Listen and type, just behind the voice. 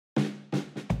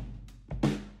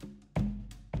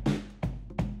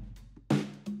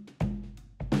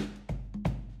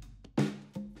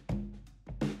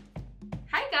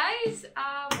guys,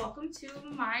 welcome to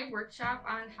my workshop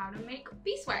on how to make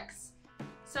beeswax.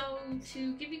 So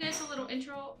to give you guys a little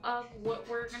intro of what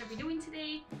we're going to be doing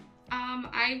today,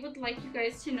 I would like you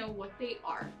guys to know what they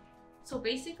are. So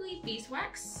basically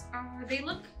beeswax, they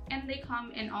look and they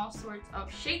come in all sorts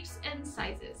of shapes and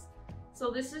sizes.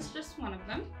 So this is just one of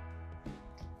them.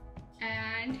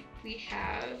 And we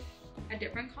have a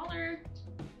different color.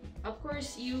 Of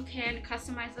course, you can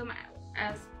customize them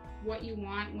as what you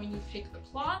want when you pick the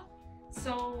cloth.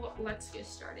 So let's get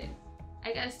started.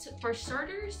 I guess for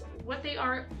starters, what they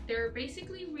are, they're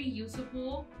basically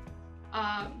reusable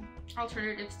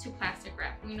alternatives to plastic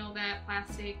wrap. We know that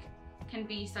plastic can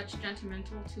be such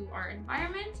detrimental to our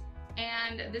environment,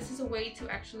 and this is a way to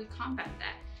actually combat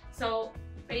that. So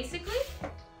basically,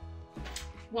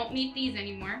 won't need these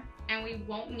anymore, and we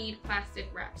won't need plastic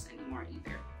wraps anymore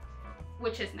either,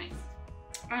 which is nice.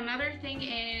 Another thing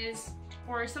is,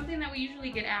 or something that we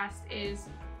usually get asked is,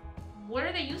 what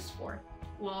are they used for?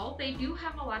 Well, they do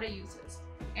have a lot of uses,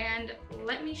 and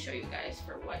let me show you guys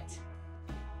for what.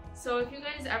 So if you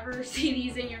guys ever see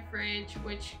these in your fridge,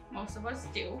 which most of us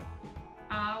do,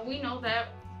 we know that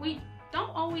we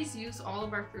don't always use all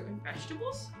of our fruit and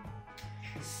vegetables.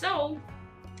 So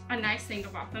a nice thing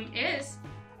about them is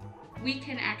we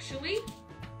can actually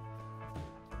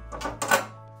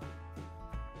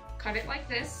cut it like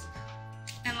this,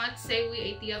 and let's say we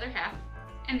ate the other half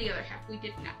and the other half we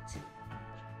did not.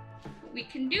 What we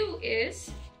can do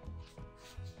is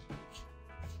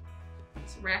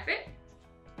let's wrap it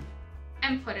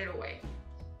and put it away.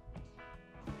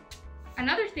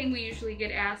 Another thing we usually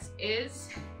get asked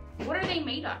is, what are they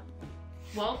made of?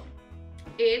 Well,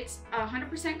 it's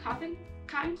 100% cotton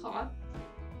cloth.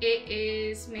 It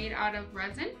is made out of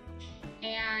resin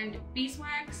and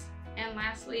beeswax, and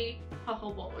lastly,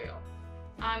 jojoba oil.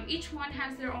 Each one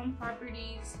has their own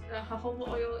properties. The jojoba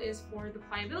oil is for the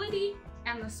pliability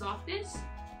and the softness.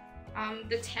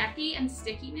 The tacky and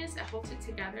stickiness that holds it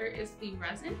together is the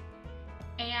resin.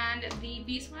 And the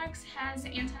beeswax has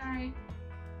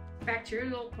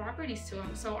antibacterial properties to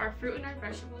them. So our fruit and our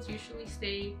vegetables usually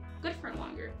stay good for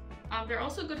longer. They're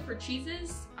also good for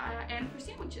cheeses and for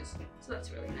sandwiches. So that's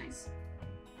really nice.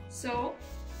 So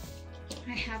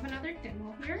I have another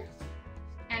demo here.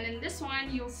 And in this one,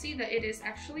 you'll see that it is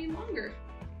actually longer,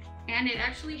 and it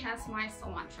actually has my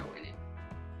cilantro in it.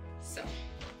 So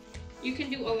you can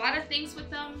do a lot of things with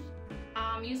them,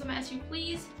 use them as you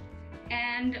please,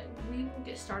 and we will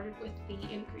get started with the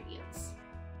ingredients.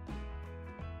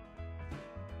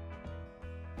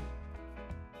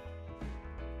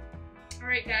 All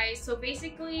right, guys, so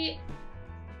basically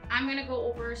I'm gonna go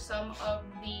over some of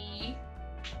the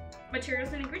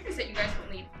materials and ingredients that you guys will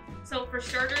need. So for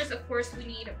starters, of course, we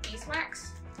need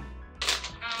beeswax.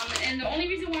 And the only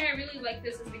reason why I really like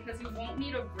this is because you won't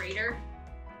need a grater.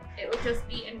 It will just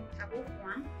be in pebble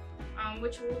form,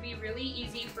 which will be really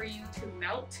easy for you to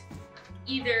melt,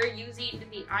 either using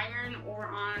the iron or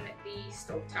on the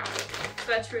stovetop.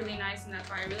 So that's really nice, and that's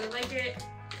why I really like it.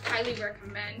 Highly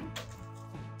recommend.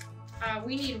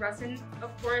 We need resin,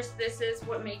 of course. This is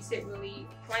what makes it really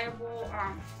pliable,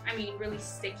 really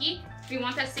sticky. We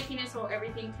want that stickiness so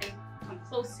everything can come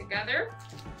close together.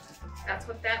 That's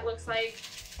what that looks like.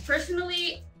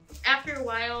 Personally, after a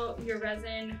while, your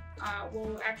resin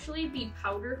will actually be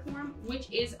powder form, which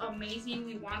is amazing.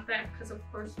 We want that because, of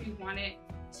course, we want it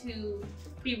to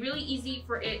be really easy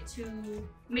for it to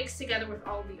mix together with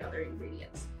all the other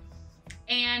ingredients.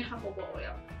 And jojoba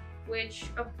oil, which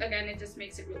again, it just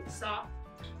makes it really soft.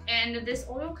 And this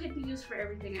oil could be used for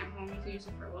everything at home. You can use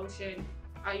it for lotion,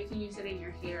 you can use it in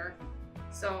your hair.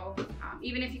 So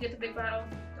even if you get the big bottle,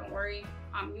 don't worry,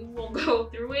 you will go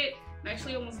through it. I'm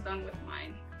actually almost done with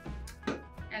mine.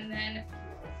 And then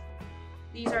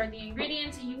these are the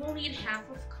ingredients. You will need half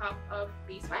a cup of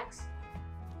beeswax.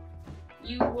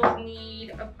 You will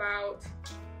need about,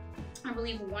 I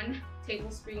believe, 1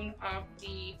 tablespoon of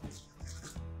the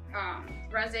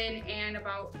resin, and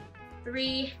about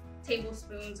 3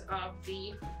 tablespoons of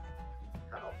the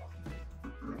jojoba.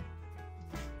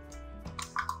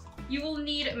 You will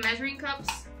need measuring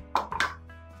cups.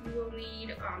 You will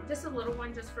need just a little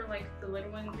one, just for like the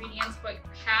little ingredients, but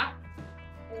half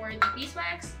for the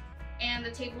beeswax and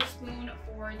the tablespoon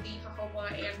for the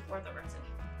jojoba and for the resin.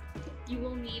 You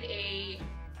will need a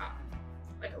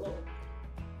like a little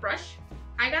brush.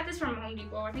 I got this from Home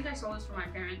Depot. I think I saw this for my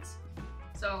parents.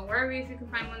 So wherever, if you can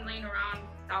find one laying around,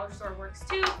 dollar store works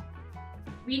too.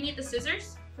 We need the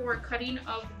scissors for cutting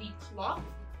of the cloth.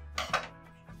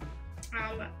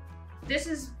 This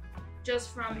is just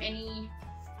from any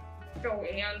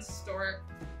Joann's store,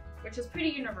 which is pretty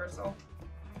universal.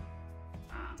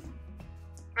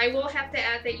 I will have to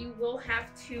add that you will have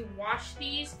to wash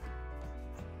these.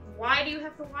 Why do you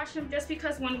have to wash them? Just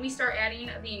because when we start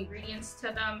adding the ingredients to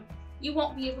them, you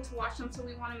won't be able to wash them, so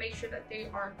we want to make sure that they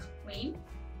are clean.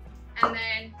 And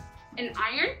then an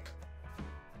iron.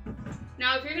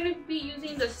 Now, if you're going to be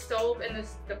using the stove and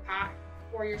the pot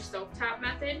for your stovetop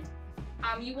method,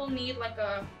 you will need like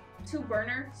a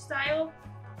 2-burner style.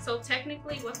 So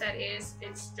technically what that is,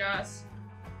 it's just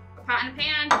a pot and a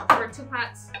pan or 2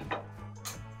 pots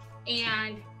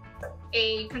and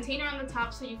a container on the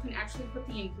top so you can actually put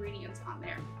the ingredients on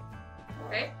there,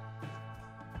 okay?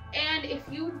 And if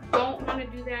you don't want to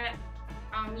do that,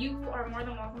 you are more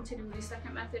than welcome to do the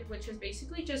second method, which is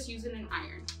basically just using an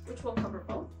iron, which will cover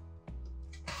both.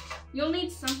 You'll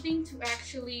need something to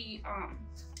actually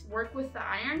work with the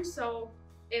iron, so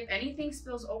if anything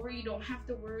spills over, you don't have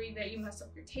to worry that you mess up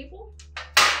your table.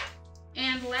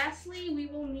 And lastly, we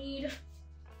will need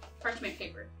parchment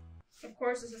paper. Of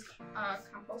course, this is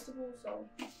compostable, so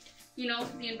you know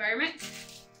the environment.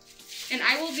 And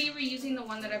I will be reusing the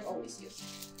one that I've always used.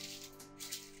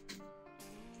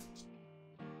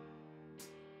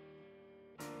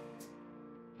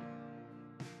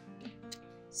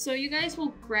 So you guys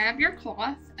will grab your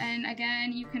cloth, and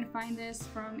again, you can find this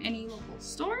from any local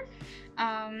store.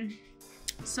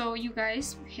 So you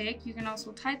guys pick, you can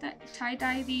also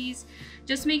tie-dye these.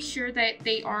 Just make sure that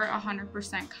they are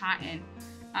 100% cotton.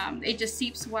 It just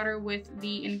seeps water with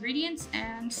the ingredients,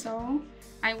 and so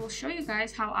I will show you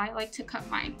guys how I like to cut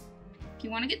mine. If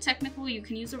you want to get technical, you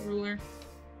can use a ruler.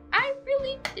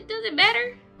 It doesn't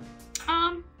matter.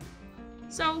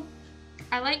 So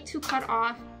I like to cut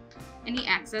off any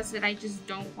excess that I just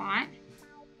don't want.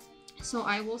 So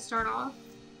I will start off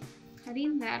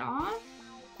cutting that off.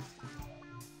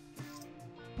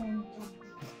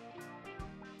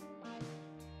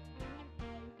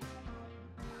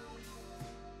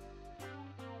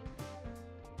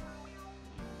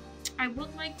 I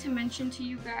would like to mention to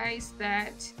you guys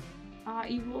that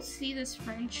you will see this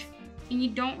fringe, and you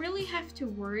don't really have to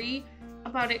worry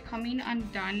about it coming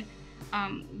undone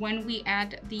when we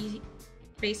add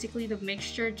basically the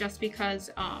mixture, just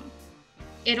because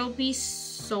it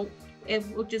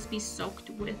will just be soaked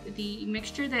with the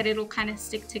mixture, that it'll kind of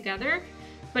stick together.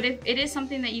 But if it is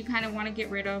something that you kind of want to get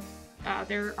rid of,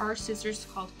 there are scissors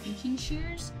called pinking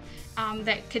shears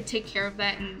that could take care of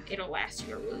that, and it'll last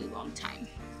you a really long time.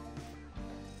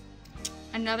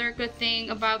 Another good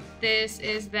thing about this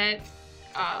is that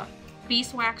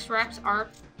beeswax wraps are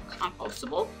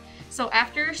compostable. So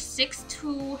after 6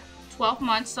 to 12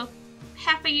 months, so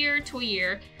half a year to a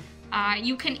year,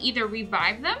 you can either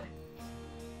revive them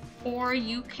or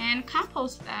you can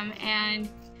compost them. And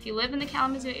if you live in the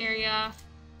Kalamazoo area,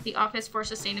 the Office for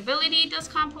Sustainability does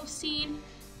composting,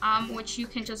 which you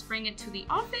can just bring it to the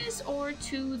office or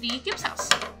to the Gibbs house.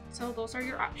 So those are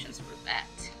your options for that.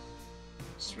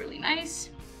 It's really nice.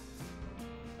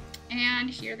 And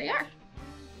here they are.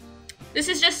 This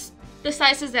is just the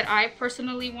sizes that I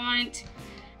personally want.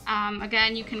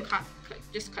 Again, you can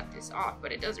just cut this off,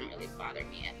 but it doesn't really bother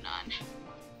me at none.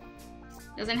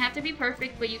 Doesn't have to be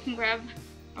perfect, but you can grab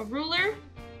a ruler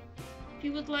if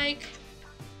you would like,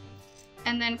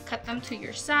 and then cut them to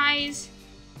your size.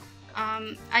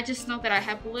 I just know that I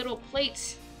have little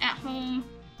plates at home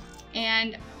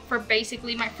and for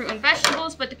basically my fruit and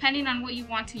vegetables, but depending on what you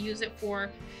want to use it for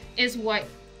is what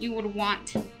you would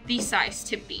want the size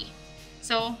to be.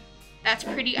 So that's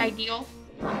pretty ideal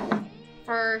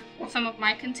for some of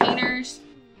my containers.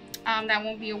 That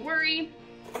won't be a worry.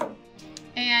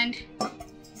 And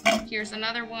here's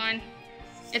another one.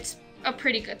 It's a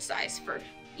pretty good size for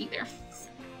either.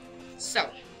 So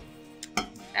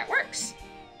that works.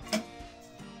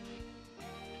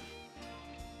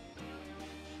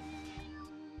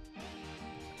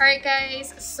 Alright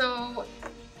guys, so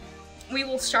we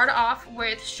will start off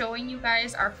with showing you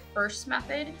guys our first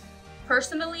method.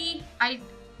 Personally, I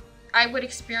would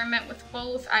experiment with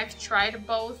both. I've tried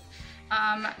both.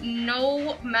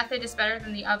 No method is better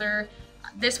than the other.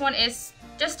 This one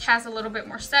just has a little bit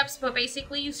more steps, but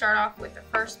basically you start off with the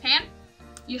first pan.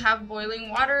 You have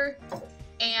boiling water,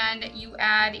 and you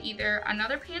add either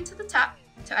another pan to the top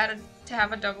to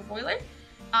have a double boiler.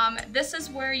 This is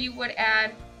where you would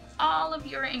add all of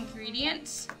your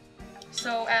ingredients.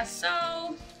 So as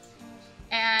so,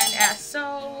 and as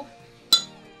so.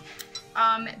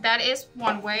 That is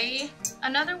one way.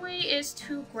 Another way is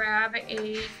to grab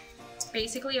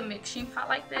basically a mixing pot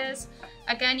like this.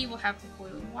 Again, you will have the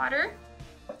boiling water,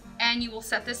 and you will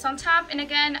set this on top. And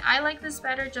again, I like this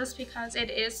better just because it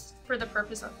is for the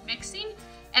purpose of mixing,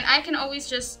 and I can always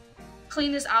just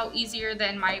clean this out easier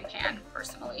than my pan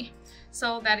personally.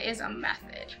 So that is a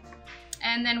method.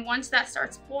 And then once that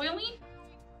starts boiling,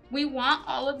 we want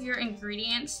all of your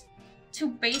ingredients to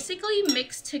basically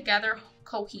mix together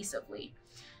cohesively.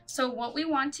 So what we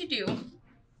want to do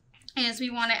is we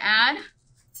want to add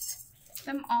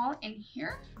them all in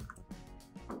here.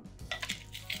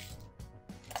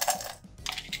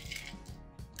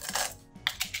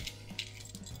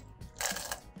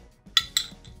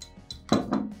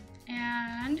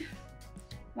 And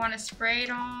want to spray it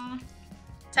all.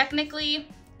 Technically,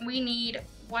 we need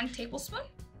 1 tablespoon.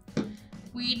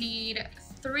 We need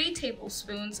 3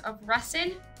 tablespoons of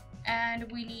resin,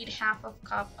 and we need half a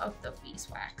cup of the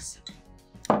beeswax.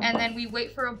 And then we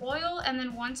wait for a boil, and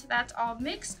then once that's all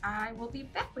mixed, I will be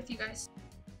back with you guys.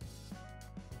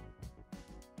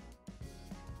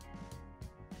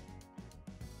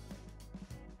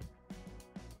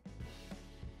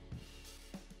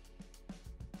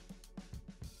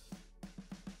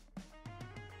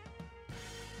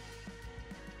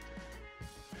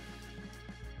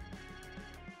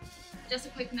 Just a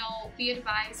quick note, be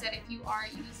advised that if you are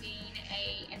using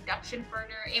an induction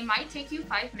burner, it might take you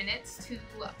 5 minutes to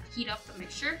heat up the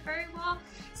mixture very well.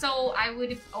 So I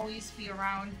would always be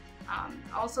around.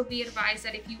 Also be advised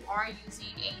that if you are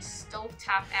using a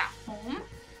stovetop at home,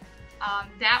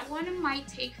 that one might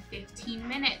take 15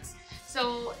 minutes.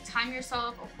 So time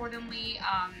yourself accordingly.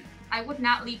 I would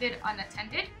not leave it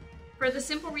unattended for the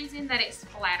simple reason that it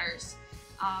splatters.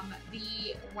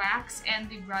 The wax and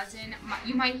the resin,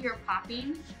 you might hear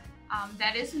popping.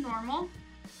 That is normal.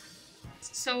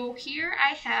 So here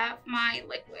I have my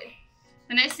liquid.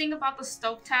 The nice thing about the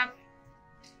stovetop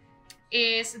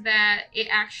is that it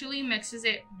actually mixes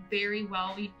it very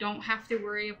well. You don't have to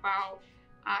worry about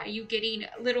you getting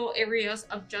little areas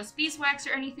of just beeswax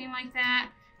or anything like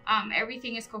that.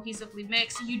 Everything is cohesively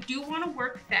mixed. You do want to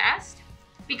work fast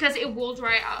because it will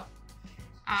dry up.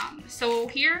 So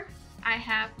here I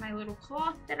have my little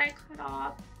cloth that I cut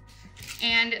off,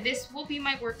 and this will be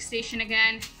my workstation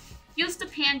again. Use the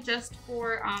pan just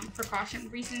for precaution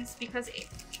reasons because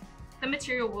the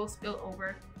material will spill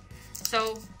over.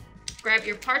 So grab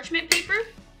your parchment paper,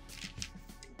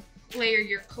 layer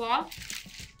your cloth.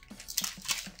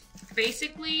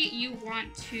 Basically, you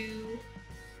want to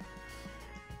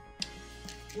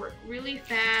work really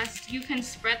fast. You can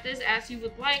spread this as you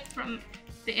would like from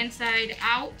the inside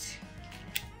out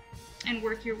and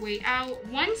work your way out.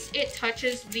 Once it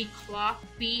touches the cloth,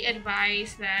 be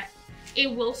advised that it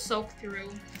will soak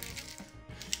through.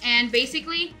 And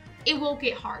basically, it will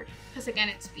get hard because again,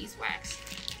 it's beeswax.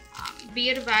 Be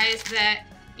advised that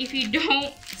if you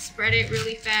don't spread it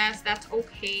really fast, that's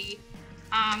okay.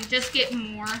 Just get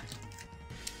more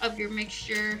of your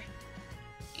mixture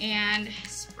and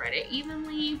spread it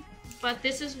evenly. But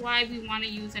this is why we want to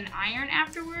use an iron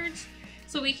afterwards,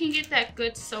 so we can get that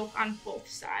good soak on both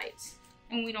sides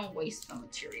and we don't waste the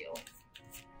material.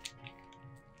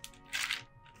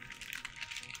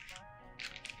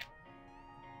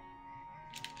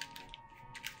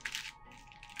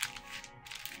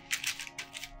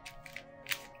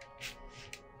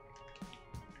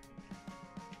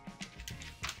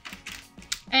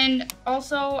 And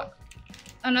also,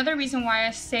 another reason why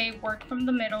I say work from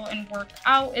the middle and work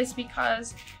out is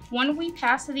because when we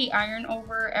pass the iron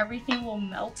over, everything will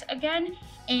melt again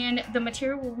and the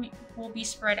material will be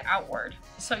spread outward.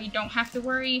 So you don't have to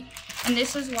worry. And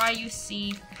this is why you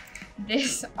see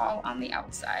this all on the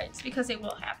outsides, because it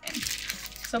will happen.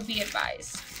 So be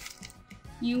advised.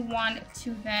 You want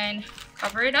to then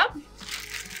cover it up.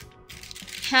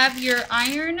 Have your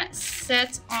iron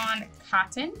set on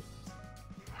cotton.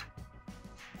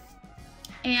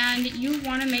 And you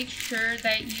want to make sure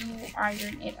that you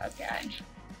iron it again.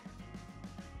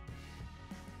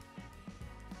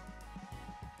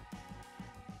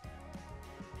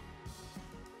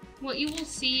 What you will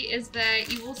see is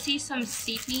that you will see some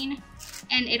seeping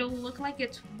and it'll look like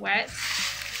it's wet.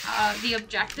 The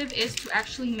objective is to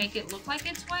actually make it look like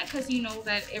it's wet because you know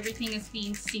that everything is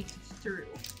being seeped through.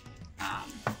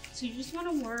 So you just want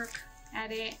to work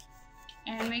at it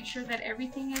and make sure that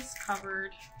everything is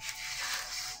covered.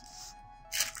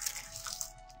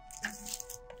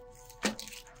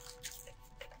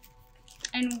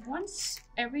 And once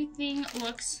everything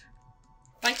looks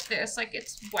like this, like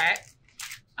it's wet,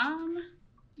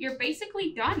 you're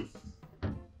basically done.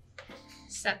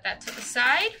 Set that to the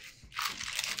side.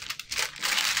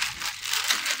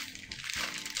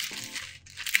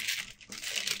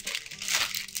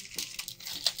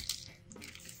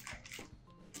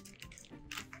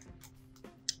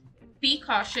 Be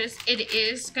cautious, it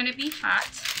is gonna be hot.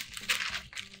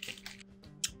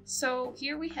 So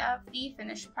here we have the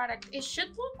finished product. It should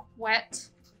look wet.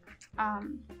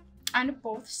 on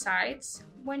both sides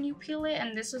when you peel it,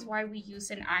 and this is why we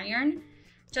use an iron,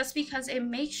 just because it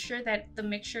makes sure that the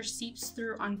mixture seeps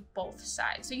through on both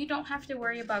sides. So you don't have to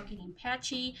worry about getting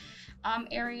patchy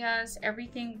areas.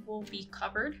 Everything will be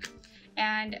covered.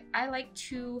 And I like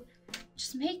to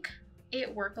just make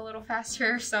it work a little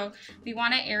faster. So we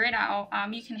want to air it out.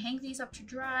 You can hang these up to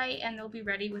dry and they'll be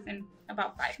ready within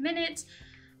about 5 minutes.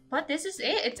 But this is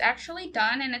it. It's actually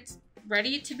done and it's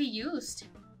ready to be used.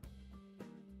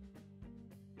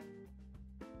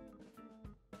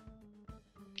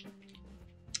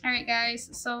 Alright guys,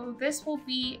 so this will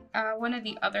be one of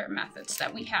the other methods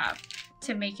that we have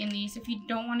to making these. If you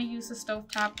don't want to use the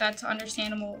stovetop, that's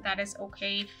understandable, that is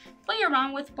okay. Play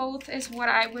around with both is what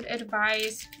I would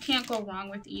advise. Can't go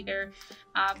wrong with either.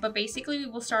 But basically we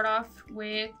will start off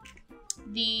with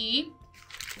the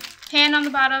pan on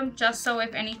the bottom, just so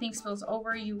if anything spills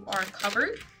over, you are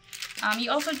covered.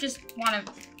 You also just want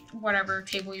to, whatever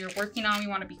table you're working on, you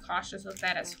want to be cautious with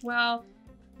that as well.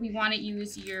 We want to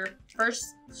use your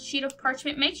first sheet of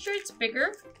parchment. Make sure it's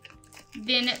bigger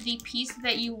than the piece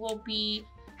that you will be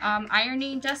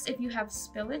ironing. Just if you have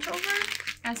spillage over,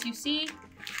 as you see,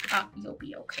 you'll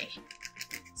be okay.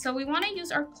 So we want to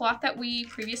use our cloth that we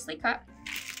previously cut.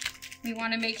 We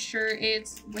want to make sure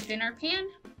it's within our pan,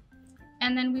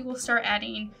 and then we will start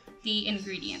adding the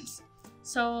ingredients.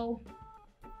 So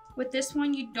with this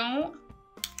one, you don't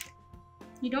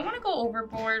want to go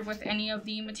overboard with any of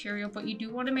the material, but you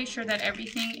do want to make sure that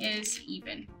everything is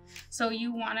even. So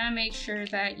you want to make sure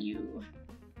that you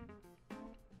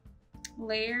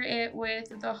layer it with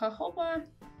the jojoba.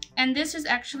 And this is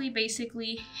actually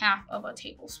basically half of a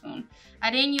tablespoon.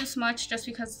 I didn't use much just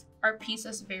because our piece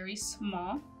is very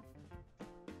small.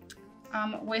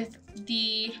 With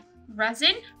the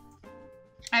resin,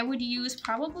 I would use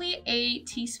probably a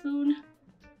teaspoon.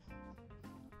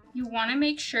 You want to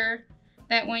make sure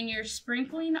that when you're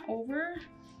sprinkling over,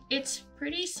 it's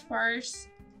pretty sparse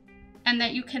and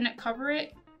that you can cover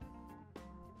it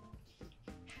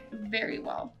very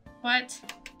well. But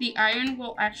the iron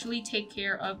will actually take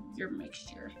care of your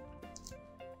mixture.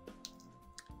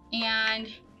 And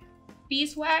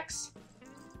beeswax,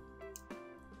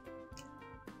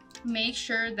 make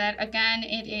sure that again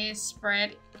it is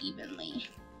spread evenly.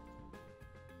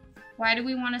 Why do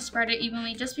we want to spread it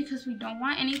evenly? Just because we don't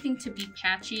want anything to be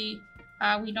patchy.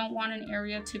 We don't want an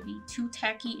area to be too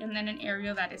tacky and then an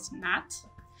area that is not.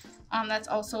 That's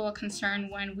also a concern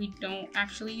when we don't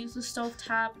actually use the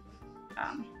stovetop.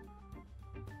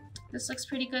 This looks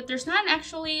pretty good. There's not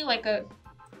actually like a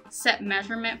set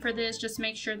measurement for this. Just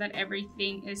make sure that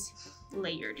everything is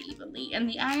layered evenly. And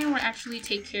the iron will actually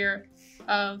take care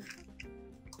of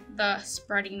the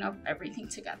spreading of everything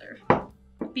together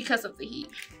because of the heat.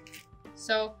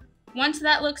 So once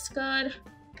that looks good,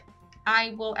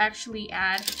 I will actually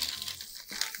add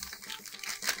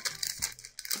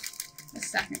a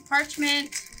second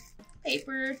parchment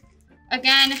paper.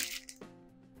 Again,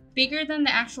 bigger than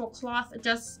the actual cloth,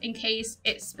 just in case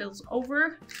it spills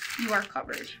over, you are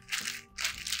covered.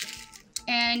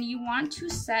 And you want to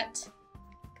set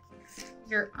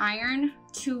your iron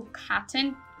to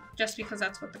cotton, just because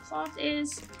that's what the cloth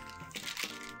is.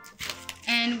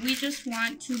 And we just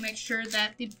want to make sure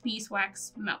that the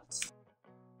beeswax melts.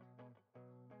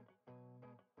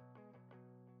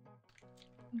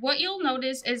 What you'll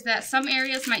notice is that some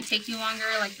areas might take you longer,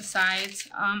 like the sides.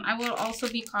 I will also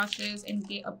be cautious and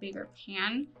get a bigger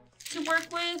pan to work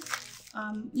with.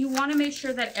 You want to make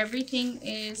sure that everything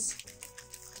is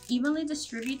evenly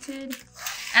distributed.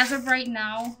 As of right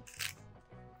now,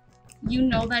 you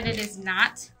know that it is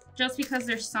not, just because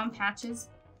there's some patches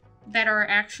that are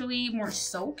actually more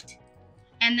soaked.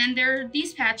 And then there are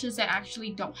these patches that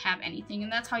actually don't have anything,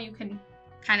 and that's how you can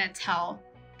kind of tell,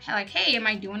 like, hey, am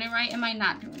I doing it right? Am I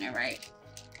not doing it right?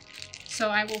 So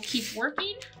I will keep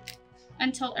working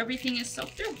until everything is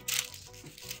soaked through.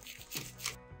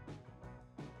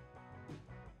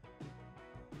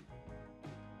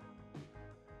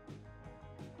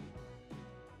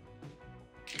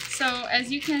 So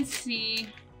as you can see,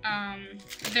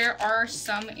 there are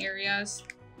some areas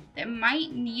that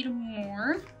might need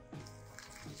more.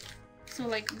 So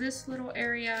like this little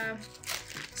area.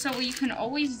 So what you can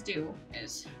always do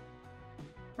is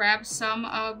grab some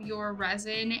of your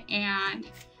resin, and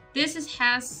this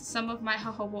has some of my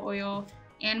jojoba oil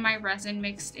and my resin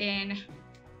mixed in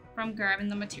from grabbing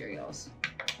the materials.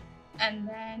 And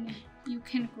then you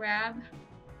can grab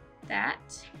that.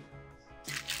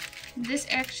 This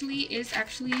actually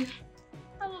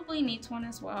probably needs one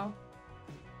as well.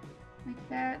 Like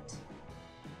that.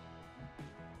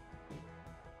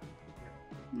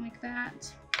 Like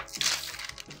that.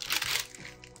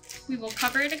 we will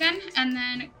cover it again and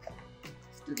then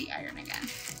do the iron again.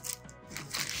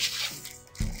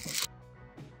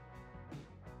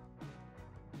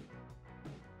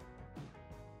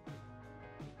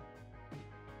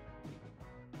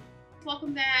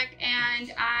 Welcome back,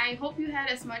 and I hope you had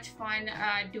as much fun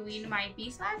doing my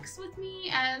beeswax with me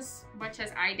as much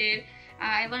as I did.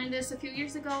 I learned this a few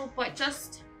years ago, but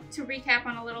just to recap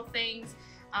on a little things,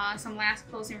 some last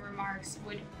closing remarks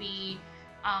would be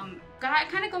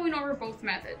kind of going over both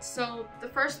methods. So the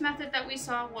first method that we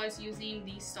saw was using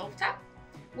the stovetop,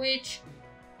 which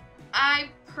I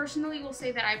personally will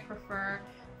say that I prefer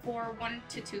for 1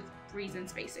 to 2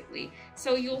 reasons basically.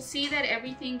 So you'll see that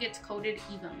everything gets coated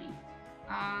evenly.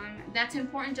 That's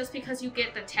important just because you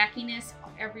get the tackiness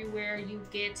everywhere, you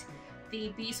get the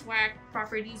beeswax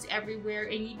properties everywhere,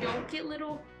 and you don't get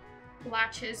little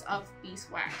blotches of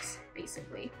beeswax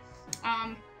basically.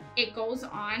 It goes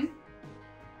on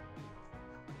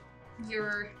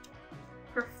your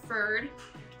preferred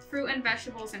fruit and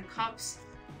vegetables and cups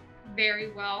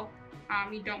very well.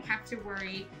 You don't have to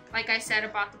worry, like I said,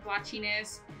 about the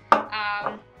blotchiness.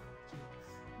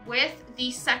 With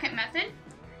the second method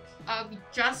of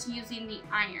just using the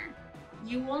iron,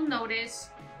 you will notice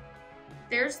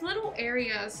there's little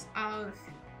areas of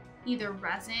either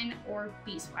resin or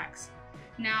beeswax.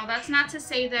 Now, that's not to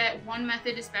say that one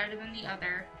method is better than the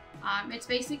other. It's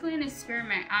basically an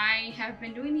experiment. I have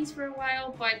been doing these for a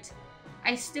while, but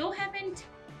I still haven't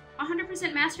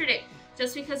 100% mastered it,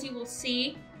 just because you will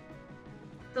see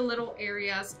the little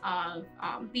areas of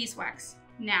beeswax.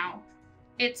 Now,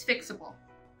 it's fixable.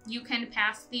 You can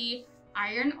pass the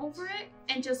iron over it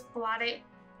and just blot it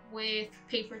with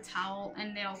paper towel,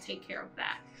 and it'll take care of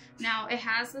that. Now, it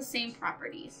has the same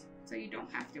properties, so you don't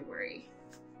have to worry.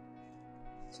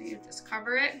 So you just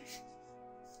cover it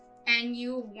and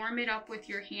you warm it up with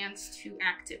your hands to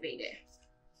activate it.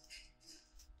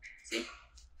 See?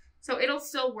 So it'll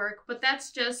still work, but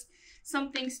that's just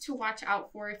some things to watch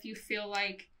out for if you feel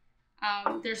like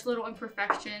there's little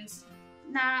imperfections.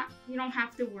 Nah, you don't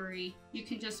have to worry. You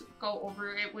can just go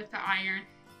over it with the iron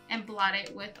and blot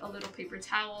it with a little paper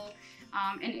towel,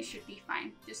 and it should be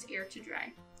fine. Just air to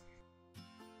dry.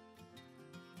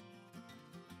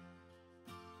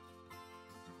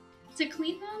 To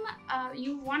clean them,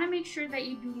 you want to make sure that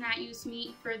you do not use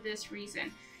meat for this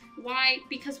reason. Why?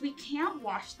 Because we can't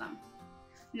wash them.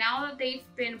 Now that they've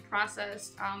been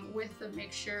processed with the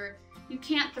mixture, you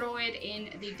can't throw it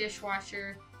in the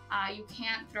dishwasher. You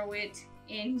can't throw it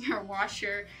in your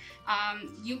washer.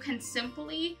 You can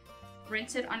simply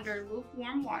rinse it under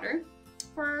lukewarm water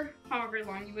for however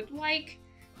long you would like.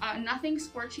 Nothing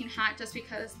scorching hot, just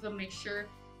because the mixture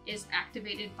is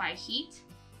activated by heat.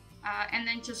 And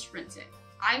then just rinse it.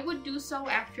 I would do so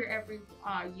after every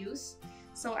use.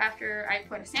 So after I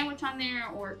put a sandwich on there,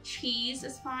 or cheese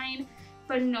is fine,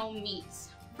 but no meats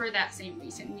for that same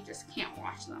reason. We just can't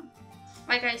wash them.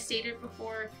 Like I stated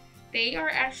before, they are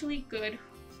actually good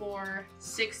for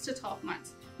 6 to 12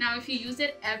 months. Now, if you use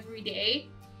it every day,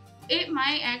 it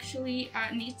might actually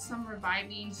need some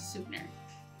reviving sooner.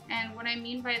 And what I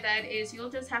mean by that is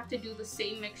you'll just have to do the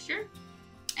same mixture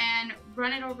and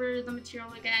run it over the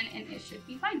material again, and it should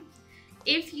be fine.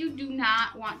 If you do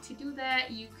not want to do that,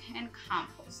 you can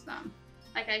compost them.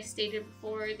 Like I stated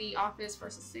before, the Office for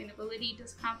Sustainability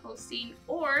does composting,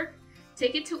 or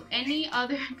take it to any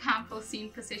other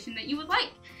composting position that you would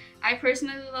like. I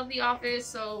personally love the Office,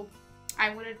 so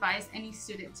I would advise any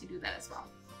student to do that as well.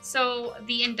 So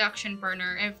the induction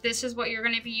burner, if this is what you're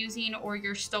going to be using, or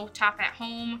your stovetop at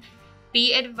home,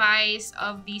 be advised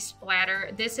of the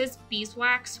splatter. This is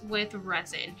beeswax with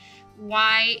resin.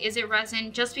 Why is it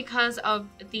resin? Just because of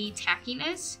the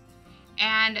tackiness,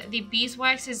 and the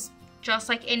beeswax is just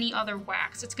like any other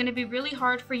wax. It's going to be really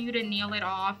hard for you to nail it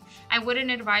off. I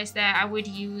wouldn't advise that. I would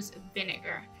use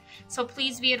vinegar. So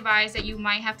please be advised that you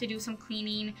might have to do some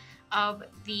cleaning of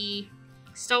the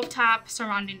stovetop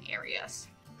surrounding areas.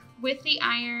 With the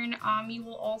iron, you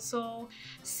will also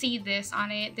see this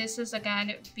on it. This is,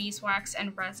 again, beeswax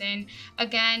and resin.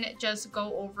 Again, just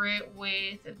go over it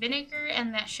with vinegar,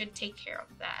 and that should take care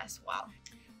of that as well.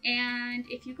 And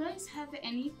if you guys have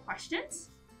any questions,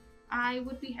 I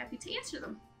would be happy to answer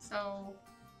them. So,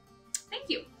 thank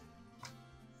you.